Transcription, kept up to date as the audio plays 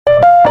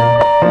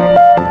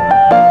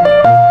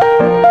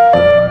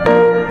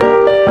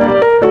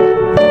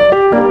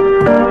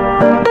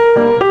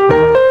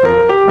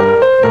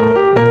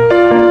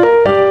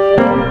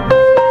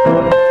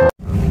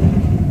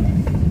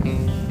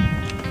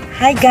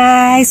Hi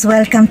guys!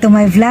 Welcome to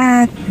my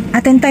vlog.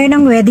 Attend tayo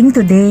ng wedding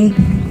today.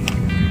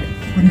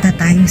 Punta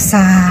tayo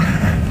sa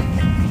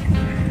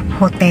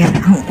hotel.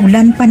 Ang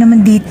ulan pa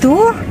naman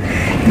dito.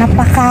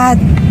 Napaka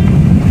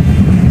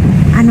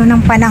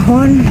ng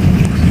panahon.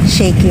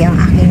 Shaky ang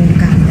aking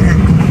camera.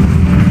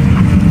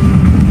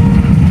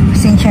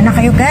 Pasensya na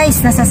kayo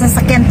guys. Nasa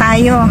sasakyan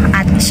tayo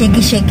at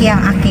shaky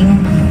ang aking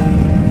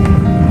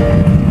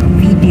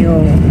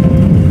video.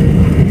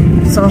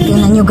 So,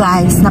 tingnan nyo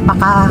guys,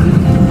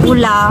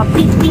 napaka-ulap,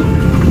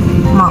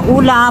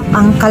 maulap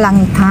ang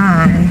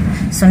kalangitan.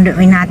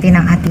 Sunduin natin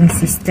ang ating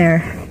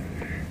sister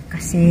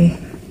kasi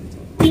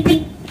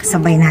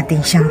kasabay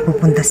natin siyang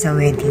pupunta sa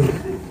wedding.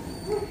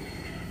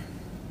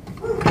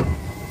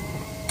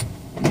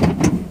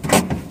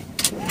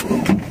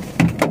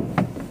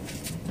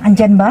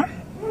 Andyan ba?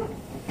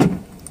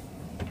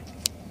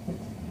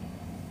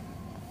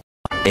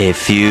 A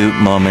few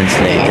moments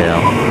later.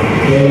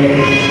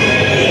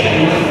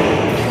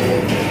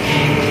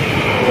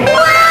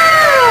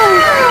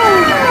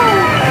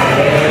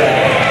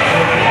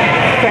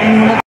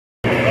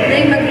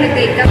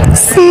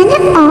 Sana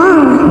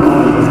all.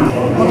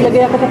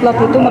 Maglagay ako sa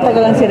plato ito,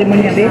 matagal ang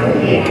seremonya din.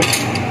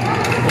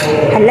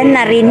 Hala,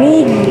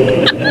 narinig.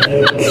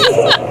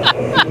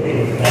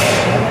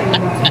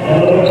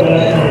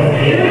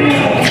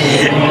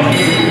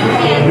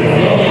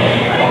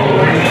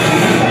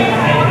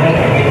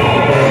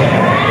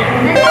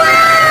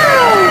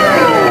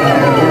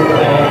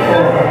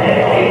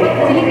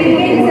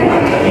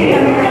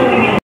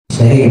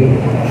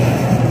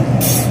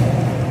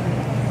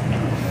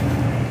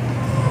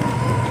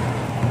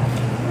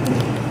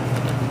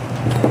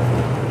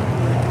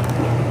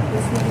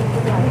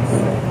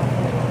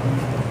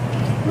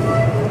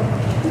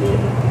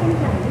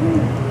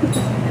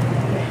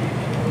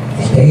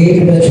 Stay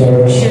to the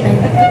church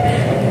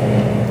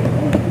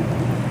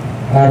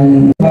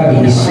and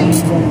bodies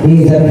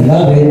he that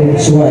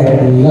loveth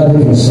wife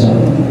loveth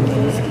himself.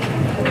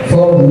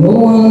 For no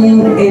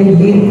one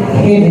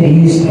hated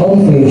his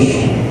own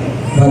flesh,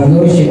 but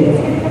nourished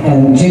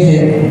and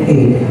treated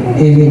it,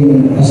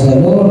 even as the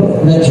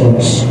Lord the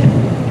church.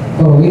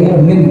 For we are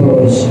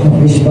members of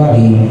his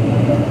body,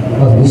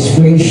 of his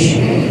flesh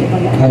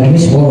and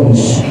his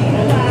bones.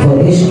 For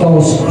this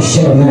cause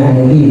shall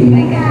man leave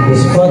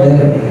his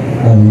father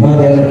and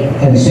mother,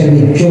 and shall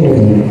be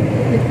joined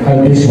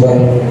unto his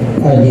wife,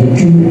 and the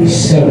two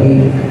shall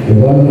be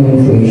one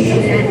flesh.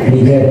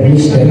 May God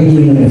bless the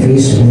reading of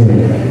his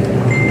word.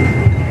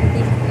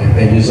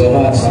 Thank you so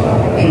much,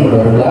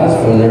 Brother Blas,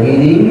 for the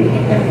reading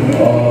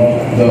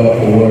of the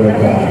Word of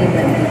God.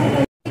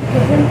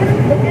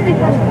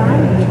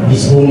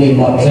 This holy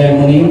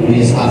ceremony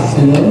this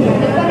afternoon,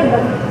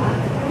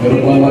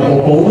 meron ko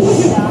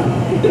mag-oppose.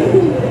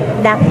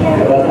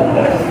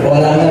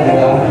 Wala na, di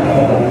ba?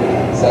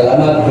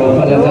 Salamat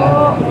po pala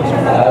na.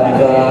 At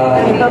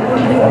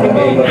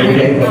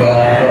ibabigay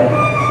pala.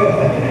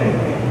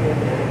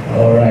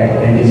 Alright,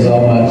 thank you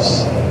so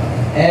much.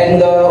 And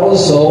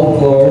also,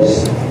 of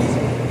course,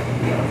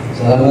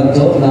 salamat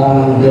po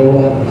na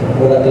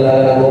wala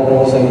kilala ko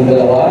po sa inyong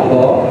dalawa,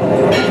 no?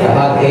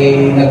 Lahat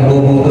ay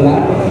nagbubuto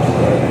na.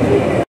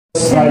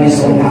 Fridays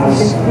on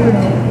house.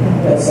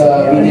 That's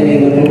written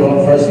in the book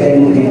of 1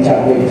 Timothy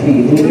chapter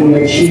 3. Do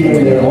your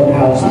children their own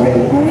house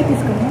well.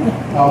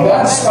 Now,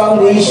 God's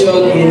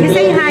foundation in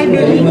building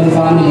the human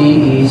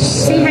family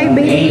is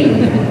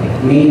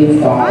male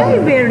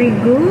father. Very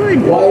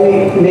good.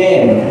 Why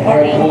men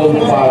are called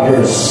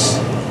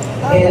fathers.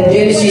 In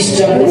Genesis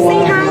chapter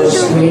 1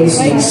 verse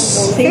 26,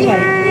 Say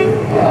hi.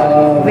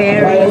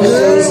 Very Bible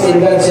says, good.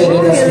 and God said,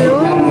 let us make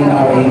man in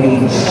our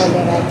image.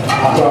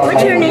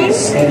 What's your name?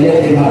 And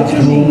let him have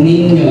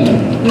dominion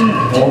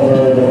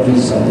over the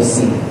fish of the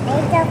sea.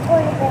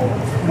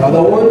 Now the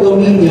word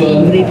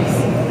dominion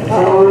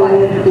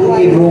to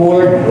Hebrew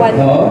word,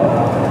 no?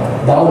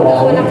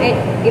 Dawang,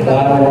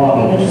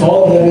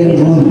 sovereign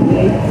rule.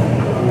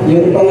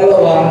 Yung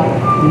pangalawa,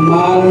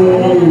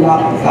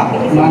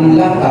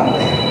 manlakak,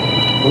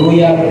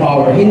 royal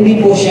power.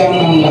 Hindi po siya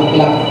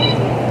manlaklak.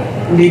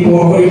 Hindi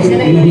po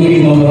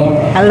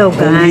Hello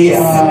guys.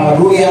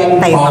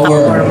 Royal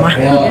power.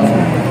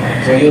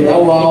 So yun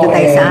Dito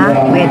tayo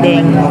sa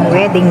wedding.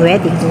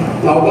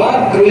 Now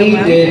God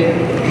created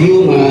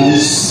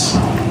humans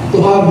to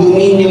have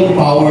dominion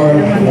power.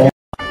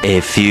 A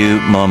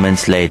few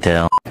moments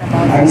later.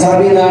 Ang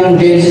sabi ng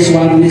Genesis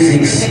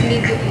 1:26,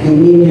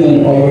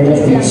 dominion over the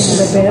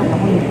fish,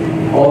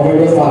 over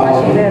the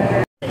fowl.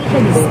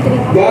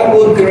 God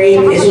would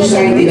create a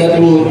society that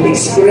would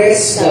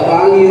express the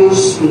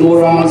values,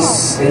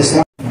 morals, and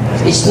stuff.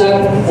 It's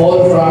not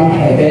fall from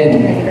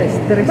heaven,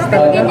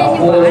 but a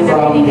fall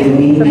from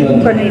dominion.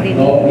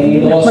 No,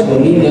 we lost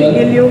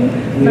dominion,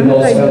 we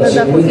lost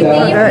fellowship with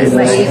God, we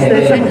lost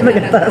heaven.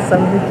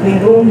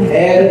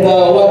 And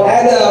what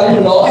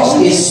Adam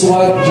lost is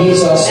what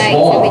Jesus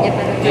won.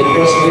 In 1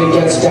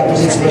 Corinthians chapter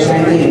 6 verse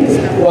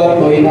 19, what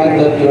know ye not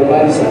that your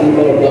body is the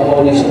temple of the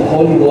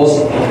Holy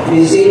Ghost,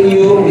 which is in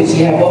you, which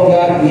ye have of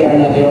God, ye are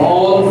not your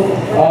own,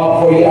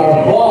 for ye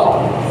are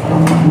bought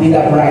with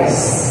a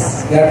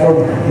price.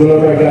 Therefore,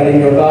 glorify God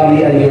in your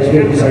body and your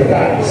spirit is our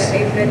God's.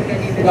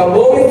 Now,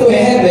 going to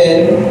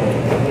heaven,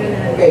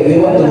 okay, we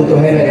want to go to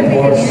heaven, of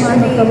course.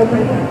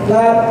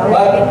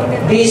 But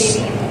this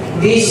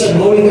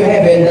going to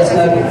heaven does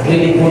not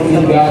really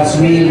fulfill God's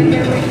will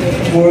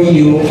for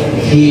you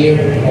here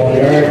on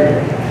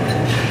earth.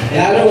 In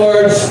other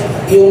words,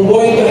 yung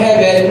going to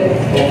heaven,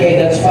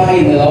 okay, that's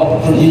fine. You know,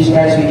 through Jesus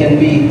Christ we can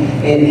be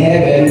in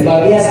heaven.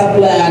 But He has a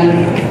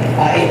plan.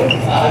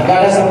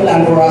 God has a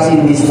plan for us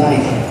in this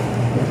life.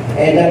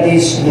 And that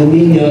is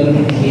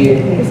dominion here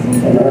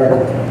on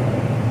earth.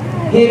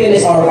 Heaven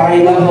is our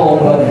final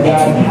home, but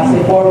God has a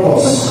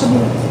purpose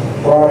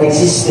for our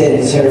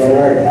existence here on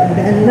earth.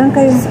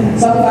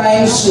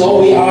 Sometimes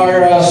we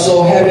are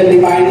so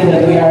heavenly minded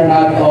that we are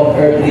not of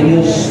earthly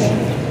use.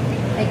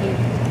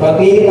 But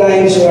many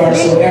times we are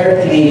so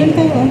earthly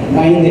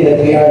minded that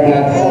we are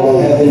not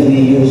of heavenly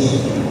use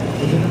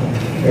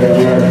here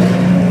on earth.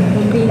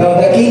 Now,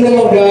 the kingdom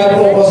of God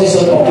focuses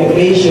on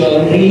occupation,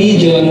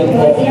 religion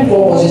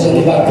focuses on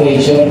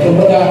evacuation.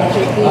 Kumbaga,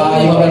 you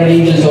have a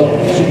religion, so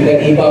you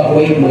can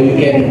evacuate mo, you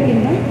can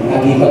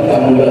agibat ka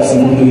mula sa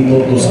mundo ito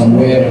to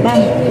somewhere.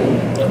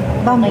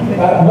 But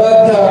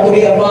to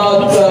be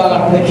about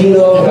the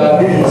kingdom of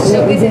God,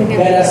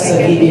 God has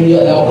given you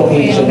an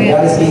occupation.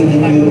 God has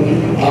given you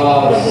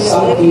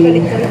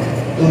something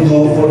to do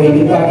for Him.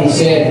 In fact, He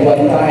said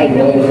one time,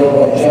 when the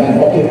Lord of John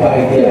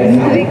occupied their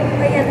time,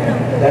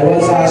 that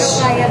wants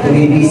us to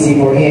be busy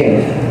for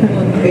Him.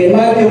 In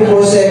Matthew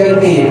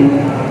 4:17,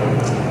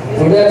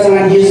 for that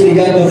time Jesus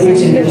began to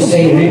preach and to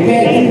say,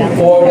 repent,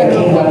 for the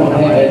kingdom of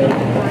heaven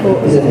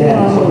is at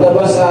hand. So that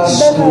was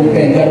us to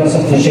repent. God wants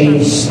us to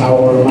change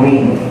our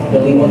mind,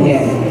 believe on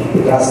Him,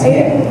 trust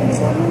Him.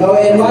 Now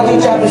in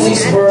Matthew chapter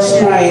 6 verse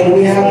 9,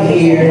 we have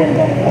here,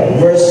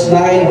 verse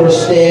 9,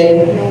 verse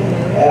 10,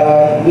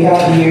 we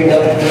have here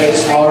that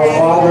it's our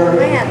Father,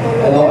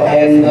 you know,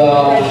 and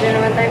God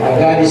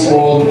is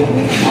called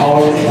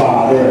our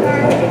Father.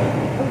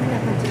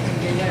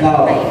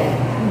 Now,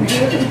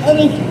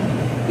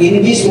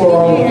 in this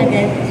world,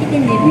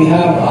 we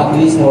have at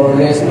least more or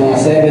less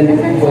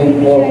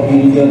 7.4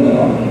 billion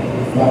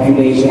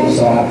population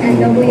sa ating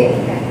mundo.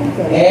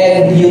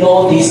 And you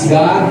notice,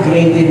 God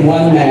created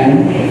one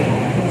man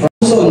from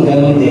son,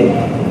 ganun din.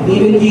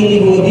 Even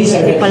King Buddhists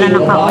are the king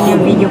of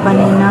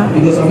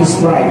because of his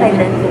pride.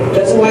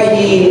 That's why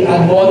He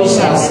admonished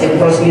us in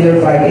 1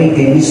 Peter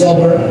 5:18, be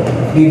sober,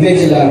 be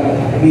vigilant,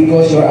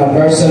 because your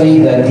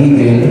adversary, the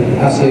devil,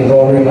 as a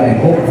roaring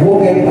lion,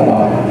 walketh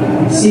about,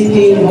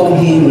 seeking whom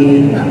he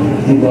may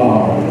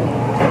devour.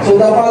 So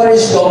the Father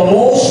is the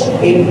most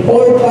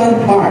important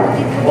part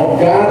of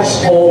God's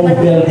home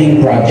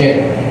building project.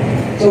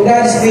 So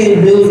God's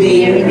still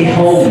building a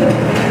home.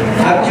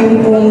 At yung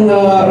pong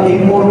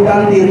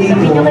importante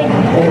rito,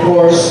 of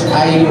course,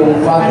 ay yung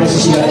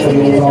foundation o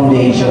yung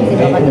foundation.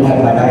 Kaya kung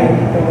naglagay.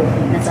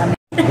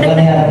 Wala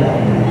na yan.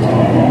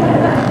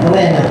 Wala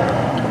yan.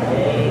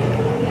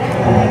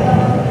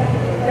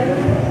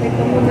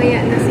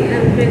 Mamaya na si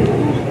Alfred.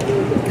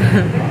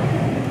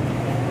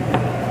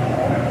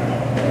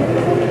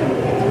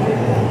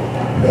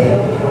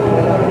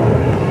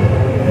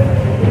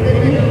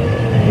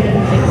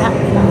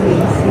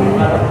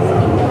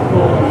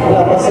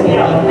 Wala pa sa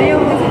Ayaw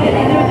mo sa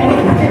pangarap na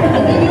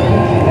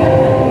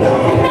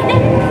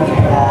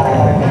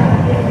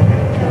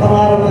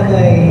ito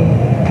ay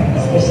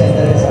special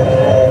talaga sa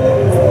akin.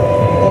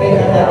 Ito rin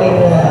ang ating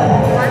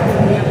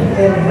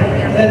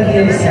 12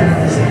 years na.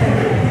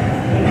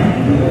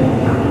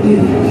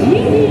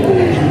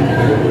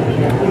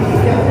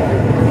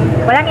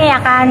 Walang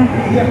iyakan.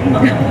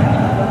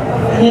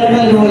 Hirap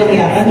na yung walang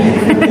iyakan.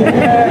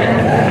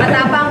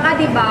 matapang ka,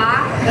 di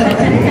ba?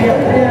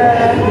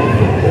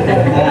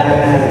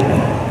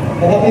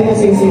 Kapag mo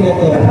sing-sing na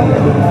ito,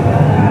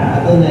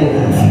 ito na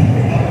yun.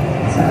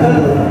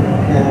 Siguro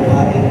na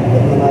aking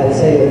pagmamahal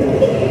sa'yo.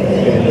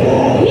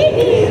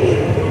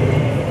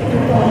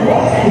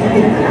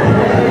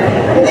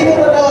 Hindi ko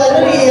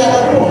patawanan,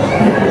 iiyakan mo.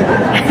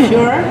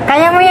 Sure?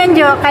 Kaya mo yan,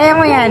 Jo. Kaya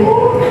mo yan.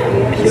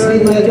 Sure,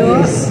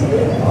 Jo.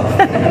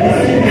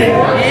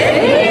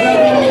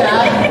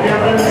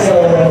 So,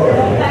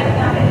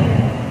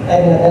 ay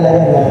na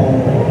talaga na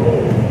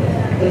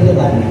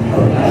tulungan.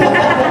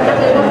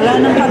 Wala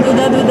nang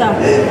paduda-duda.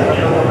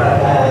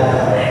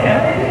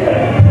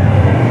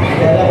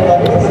 Kaya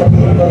lang ko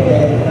sabihin ko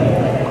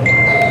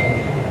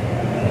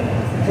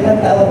ilang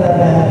taon na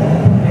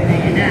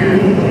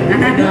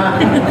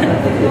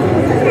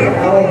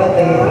away ka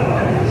tayo.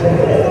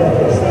 Siyempre, ito na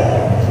first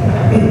time.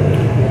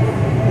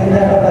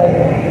 Handa ka pa rin.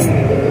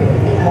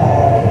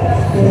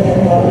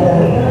 Pinagin mo ako na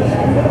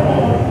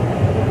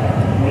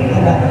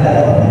anak,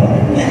 dalawa na.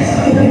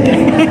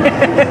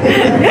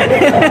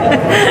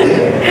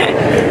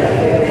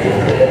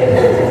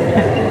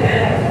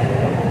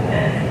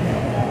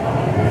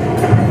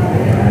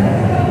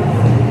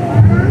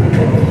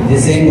 The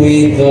same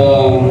with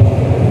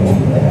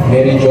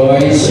Mary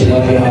Joyce, you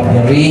know, you have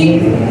the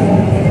ring,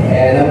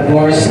 and of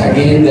course,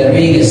 again, the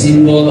ring is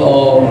symbol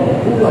of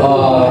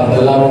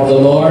the love of the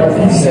Lord.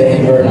 It's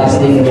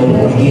everlasting from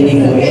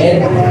beginning to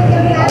end.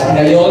 At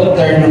ngayon,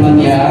 turn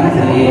naman niya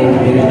ni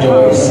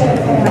Joyce.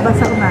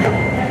 Nabasa ko nga.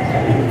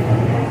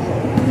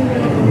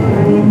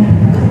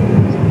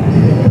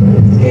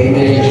 Kay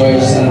Mary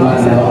Joyce naman,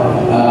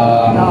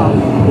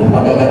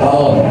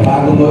 pagkakataon,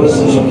 bago mo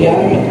isusok yan,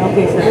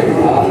 Okay, sir.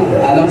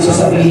 anong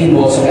sasabihin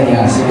mo sa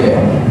kanya?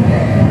 Sige.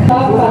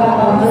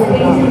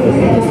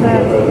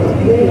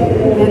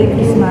 Merry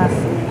Christmas.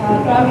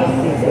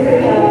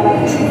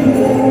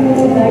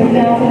 Dahil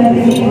na ako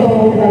nandito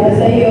para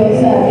sa iyo,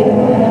 sa akin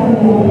mga anak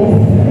mo.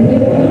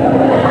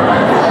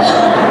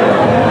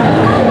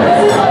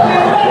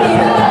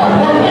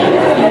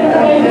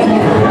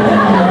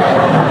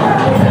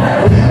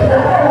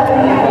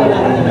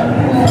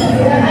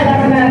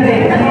 Anak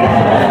natin.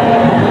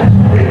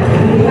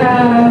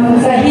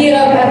 Sa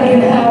hirap at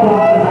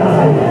ginhawa,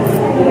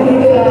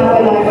 nandito lang ako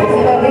lagi.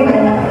 Sa tabi mo,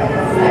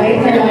 kahit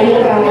nalayo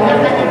ka,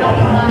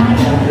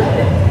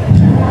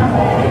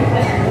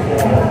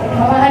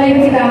 mamahalin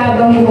kita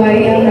habang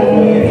buhay ang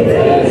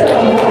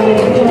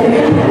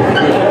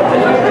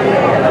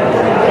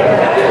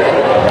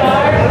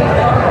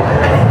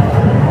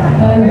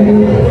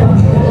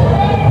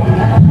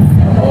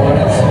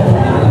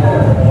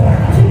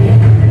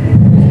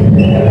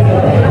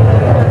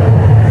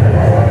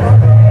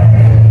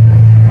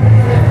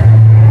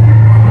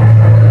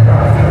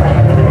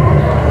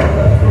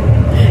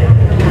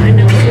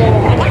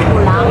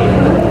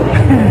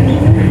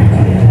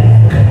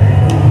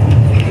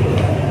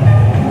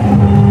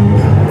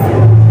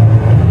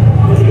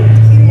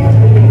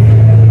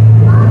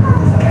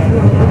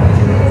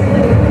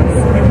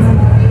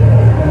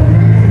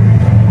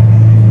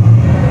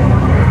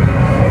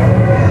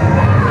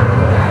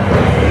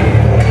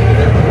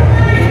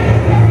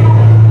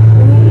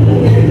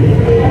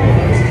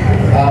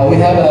We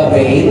have a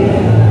veil.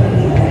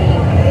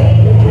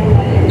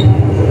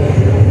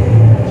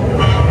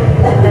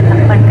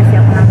 Tatakpan kasi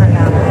ako ng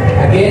halaman.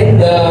 Again,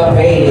 the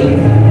veil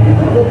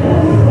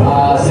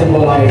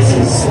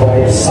symbolizes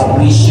wife's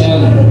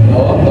submission,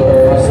 no, to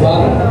her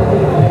husband.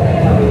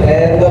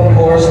 And of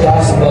course, the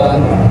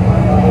husband,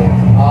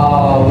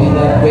 with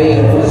that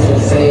veil, also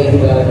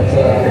saying that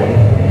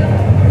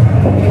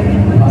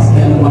maski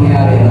anong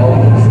mangyari, no,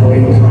 is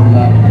going to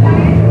love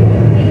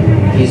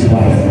his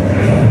wife.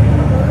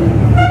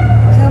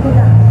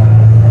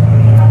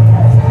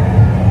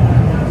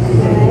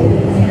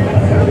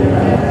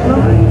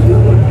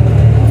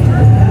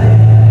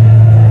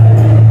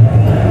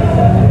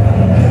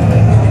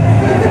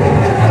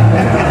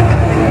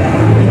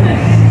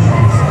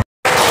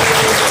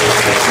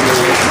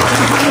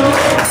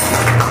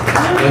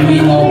 Let me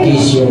now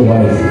kiss your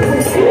wife.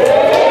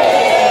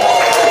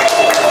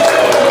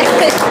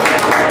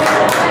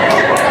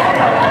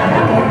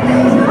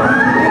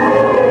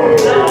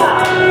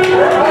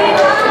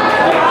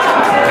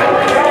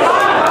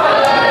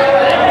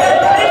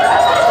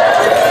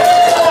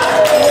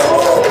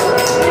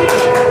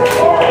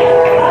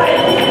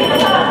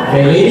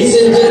 Okay, ladies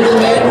and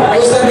gentlemen,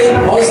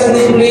 all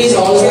standing please,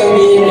 all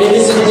standing.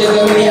 Ladies and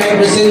gentlemen, I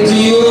present to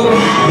you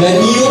the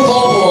new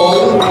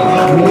couple,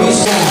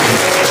 Luis.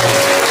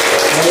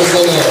 Praise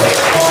the Lord.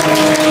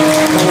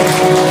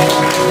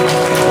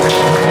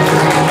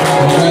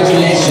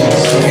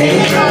 Congratulations,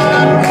 okay?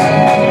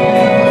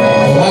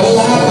 Bago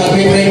lahat,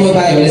 mag-pray po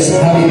tayo. Let's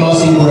have a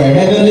closing prayer.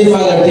 Heavenly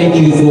Father, thank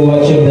you for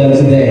what you've done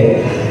today.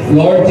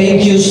 Lord,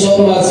 thank you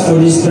so much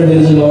for this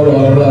privilege, Lord,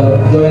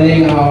 of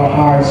joining our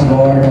hearts,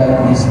 Lord,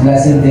 this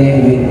blessed day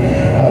with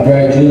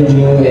Brother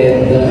Jojo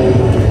and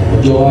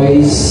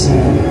Joyce,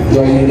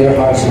 joining their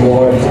hearts,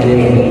 Lord,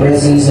 today in the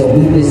presence of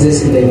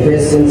witnesses, in the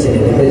presence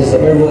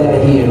of everyone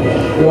out here.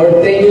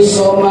 Lord, thank you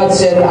so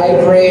much, and I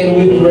pray and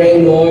we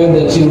pray, Lord,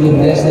 that you will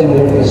bless them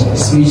in a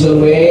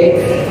special way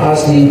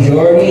as they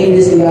journey in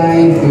this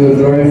life to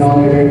glory and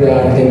honor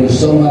God. Thank you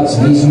so much.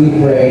 Please we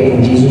pray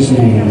in Jesus'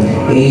 name.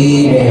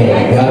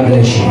 Amen. God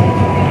bless you.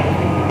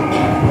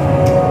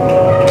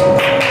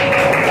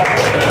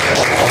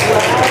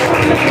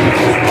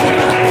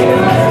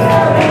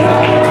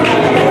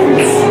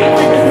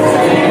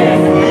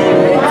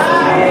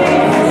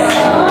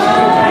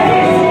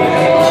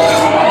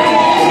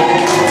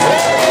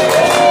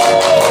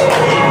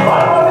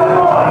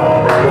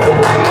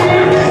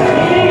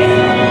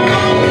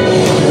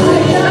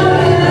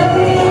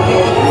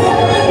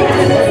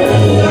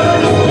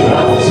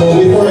 So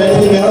before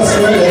anything else,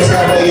 let's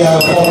have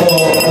a photo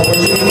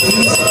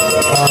opportunity.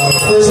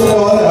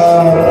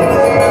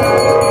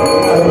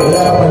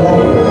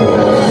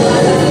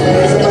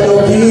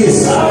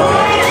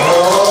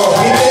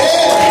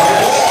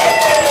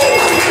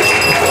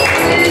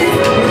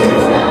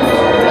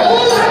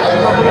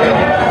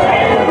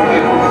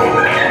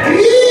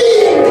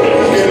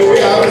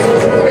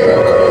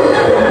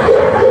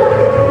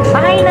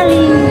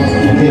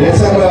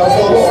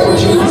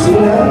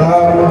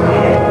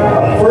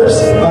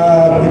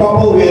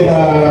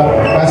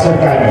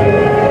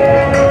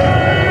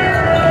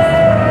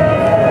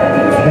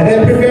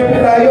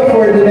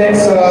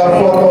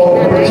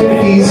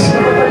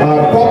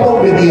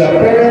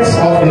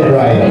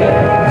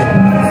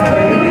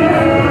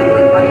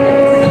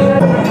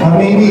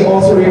 we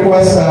also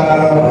request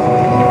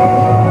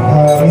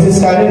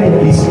Mrs. Karen to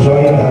please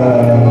join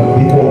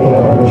the photo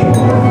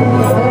opportunity.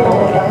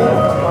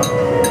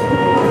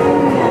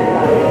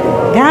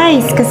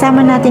 Guys,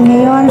 kasama natin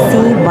ngayon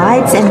si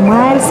Bites and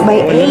Miles by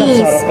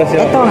Ace.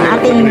 Ito ang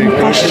ating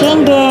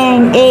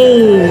kasyengeng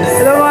Ace.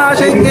 Hello mga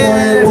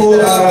kasyengeng!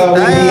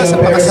 Tayo sa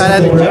pakasalan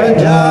ni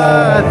Jojo.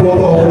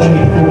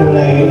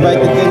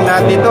 Invited kayo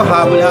natin ito.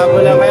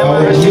 Habol-habol lang kayo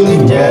mga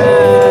kasyengeng dyan.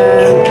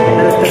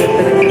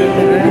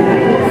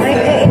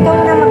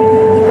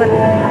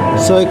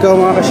 So ikaw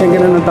mga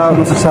kasyengeng, anong tawag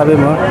masasabi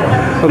mo?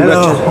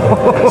 Congrats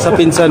sa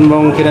pinsan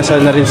mong kinasal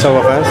na rin sa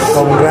wakas.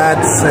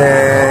 Congrats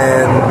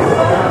and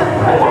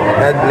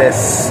God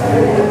bless.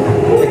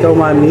 Ikaw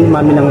mami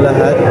ng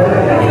lahat.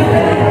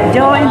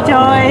 Joe and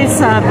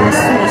Joyce,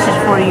 best wishes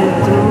for you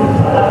two,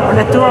 for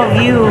the two of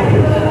you.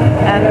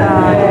 And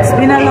it's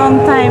been a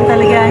long time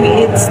talagang.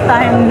 It's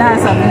time na,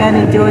 sabi nga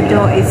ni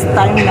Jojo, it's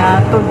time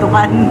na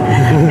tuntukan.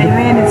 I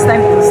mean, it's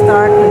time to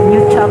start a new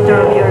chapter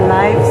of your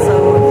life. So,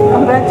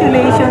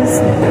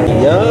 congratulations.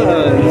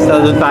 Yan, isa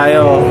doon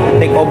tayo.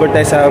 Take over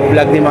tayo sa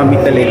vlog ni Mami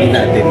Talegi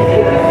natin.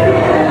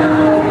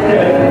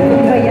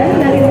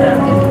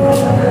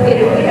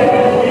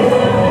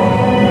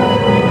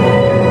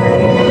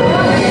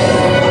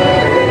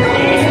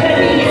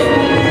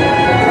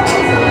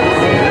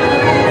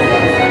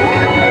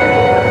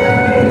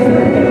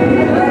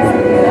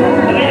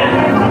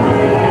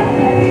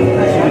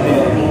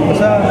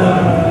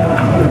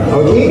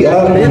 Okay,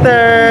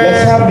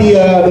 let's have the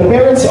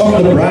parents of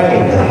the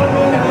bride.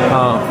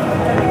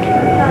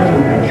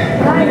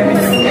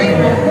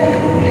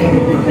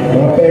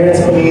 Parents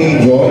ko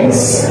ni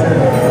Joyce.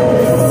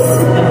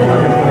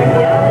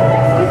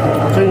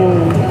 Ito yung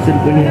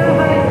cellphone niya.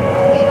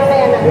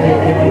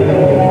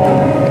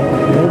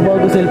 Ano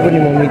bago cellphone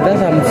ni Mamita?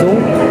 Samsung?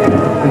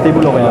 Ang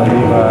tibulo kaya,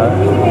 di ba?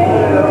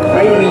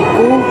 Ay,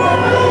 Rico.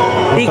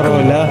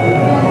 Motorola.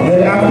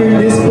 Then after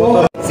this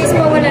po, Sis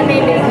mo wala na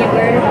yung baby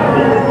girl.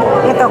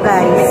 Ito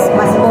guys,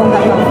 mas bongga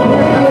pa.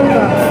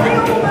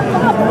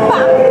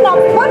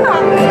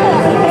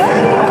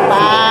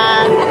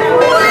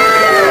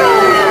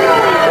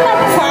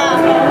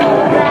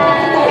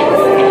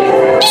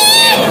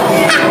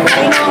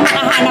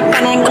 Makahanap ka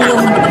na yung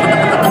ilong.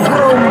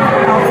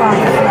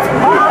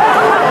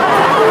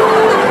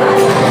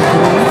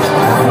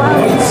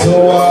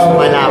 so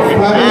malapit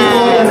na.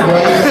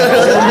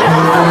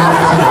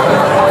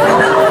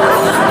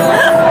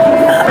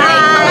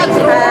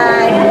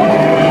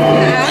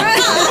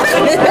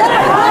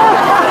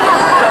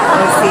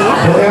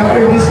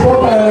 After this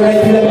po,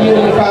 regular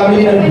yung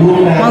family ng group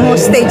natin.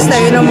 Mang-hostage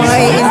tayo ng mga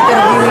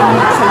i-interviewin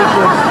sa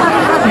likod.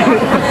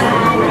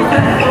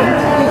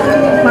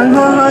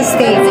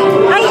 Mang-hostage.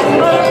 Ay,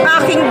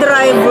 aking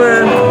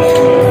driver.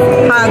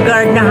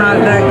 Haggard na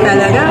haggard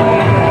talaga.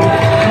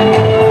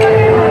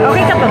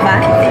 Okay ka pa ba?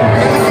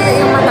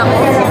 Yung mata ko.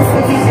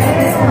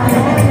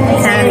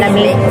 Sa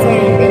lamig.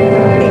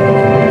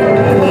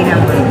 Hindi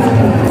naman.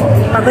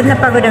 Pagod na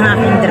pagod ang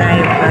aking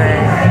driver.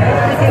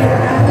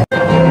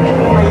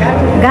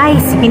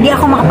 Guys, hindi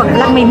ako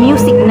makapag-vlog, may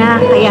music na,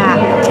 kaya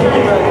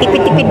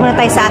tipid-tipid muna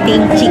tayo sa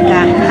ating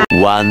chika.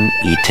 One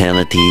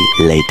eternity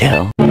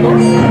later.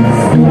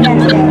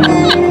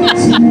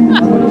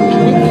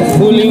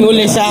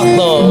 Huling-huli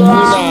sakto.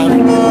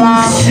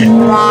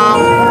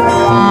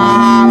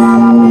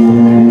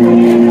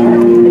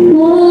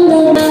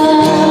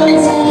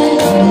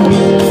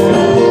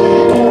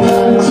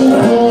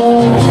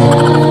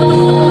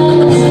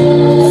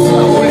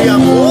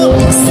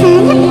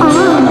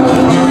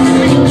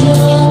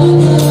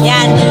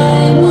 Yan,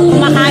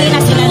 kumakain na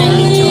sila ng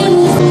lechon.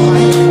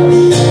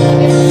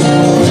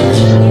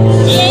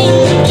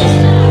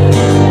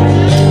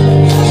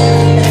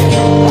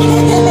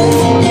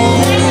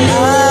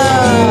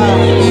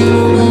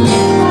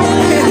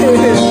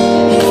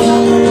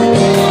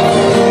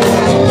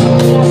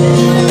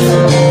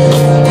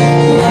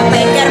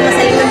 Biker mo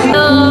sa likod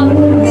mo.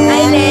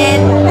 Hi, Len.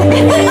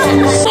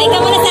 Hi ka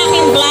muna sa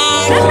aking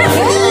vlog.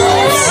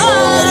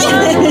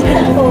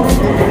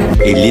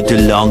 A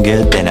little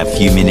longer than a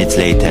few minutes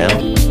later.